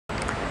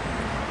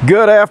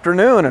Good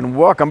afternoon and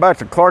welcome back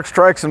to Clark's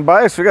Trikes and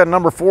Bikes. We got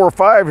number 4 or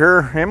 5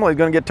 here. Emily's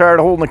going to get tired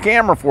of holding the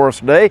camera for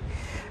us today.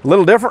 A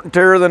little different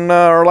here than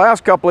our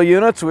last couple of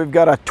units. We've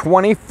got a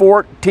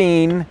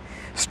 2014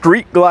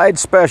 Street Glide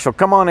Special.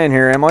 Come on in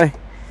here, Emily.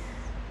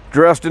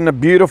 Dressed in the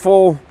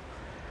beautiful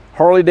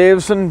Harley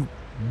Davidson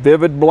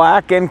Vivid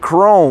Black and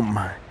Chrome.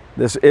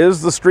 This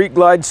is the Street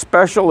Glide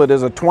Special. It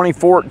is a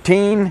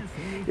 2014.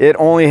 It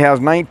only has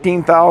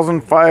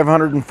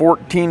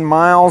 19,514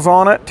 miles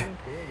on it.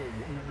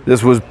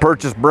 This was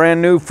purchased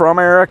brand new from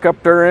Eric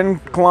up there in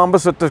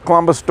Columbus at the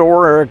Columbus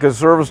store. Eric has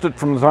serviced it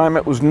from the time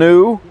it was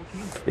new.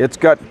 It's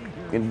got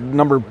bike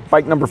number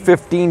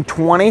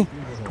 1520,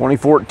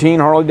 2014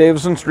 Harley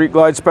Davidson Street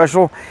Glide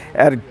Special.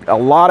 Added a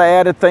lot of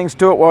added things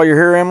to it while you're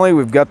here, Emily.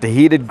 We've got the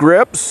heated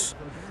grips.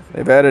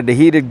 They've added the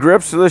heated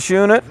grips to this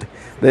unit.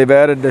 They've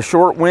added the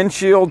short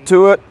windshield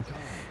to it.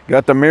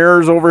 Got the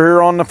mirrors over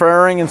here on the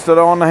fairing instead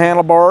of on the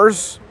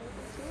handlebars.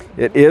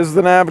 It is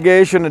the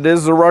navigation. It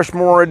is the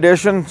Rushmore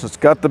edition. So it's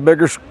got the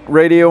bigger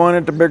radio in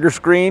it, the bigger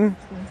screen.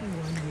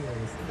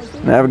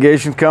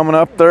 Navigation's coming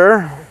up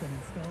there.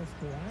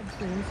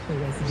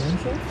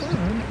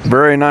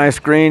 Very nice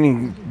screen.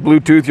 You can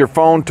Bluetooth your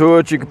phone to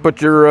it. You can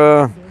put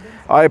your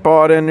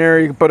iPod in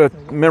there. You can put a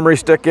memory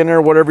stick in there,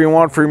 whatever you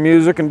want for your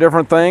music and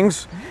different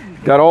things.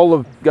 Got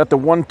the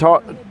one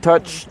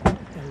touch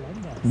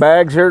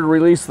bags here to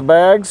release the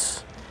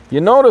bags. You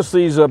notice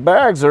these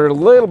bags are a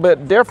little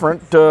bit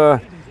different.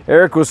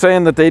 Eric was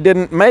saying that they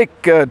didn't make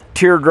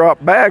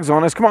teardrop bags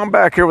on this. Come on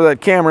back here with that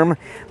camera.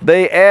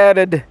 They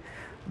added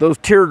those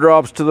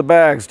teardrops to the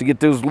bags to get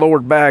those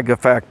lowered bag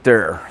effect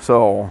there.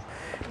 So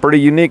pretty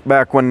unique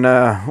back when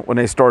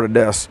they started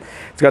this.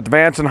 It's got the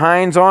Vance and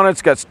Hines on it.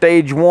 It's got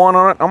stage 1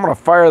 on it. I'm going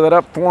to fire that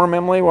up for him,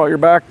 Emily, while you're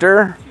back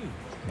there.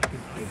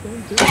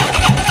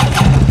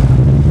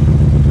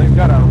 They've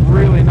got a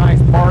really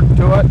nice bark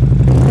to it.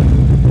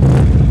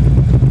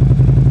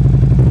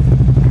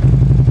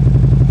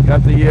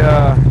 Got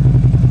the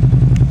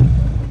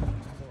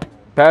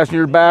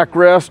passenger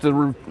backrest, the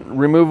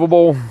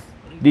removable,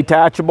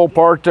 detachable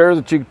part there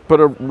that you can put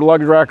a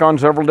luggage rack on,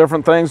 several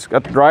different things.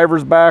 Got the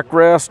driver's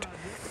backrest.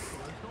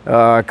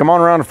 Come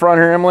on around the front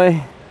here,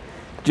 Emily.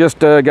 Just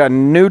got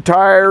new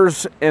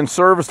tires and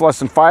service, less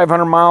than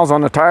 500 miles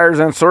on the tires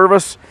and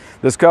service.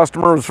 This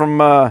customer was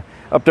from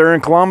up there in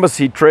Columbus.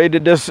 He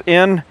traded this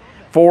in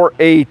for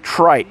a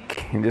trike.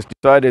 He just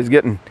decided he's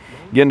getting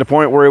to the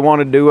point where he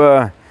wanted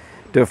to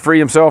free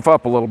himself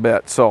up a little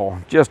bit. So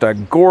just a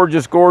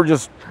gorgeous,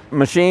 gorgeous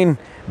machine.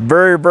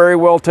 Very, very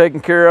well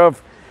taken care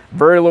of.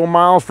 Very low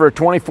miles for a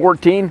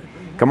 2014.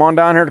 Come on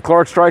down here to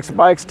Clark's Trikes and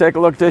Bikes. Take a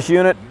look at this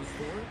unit.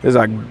 It's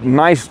a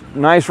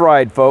nice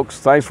ride, folks.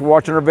 Thanks for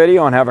watching our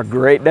video and have a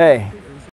great day.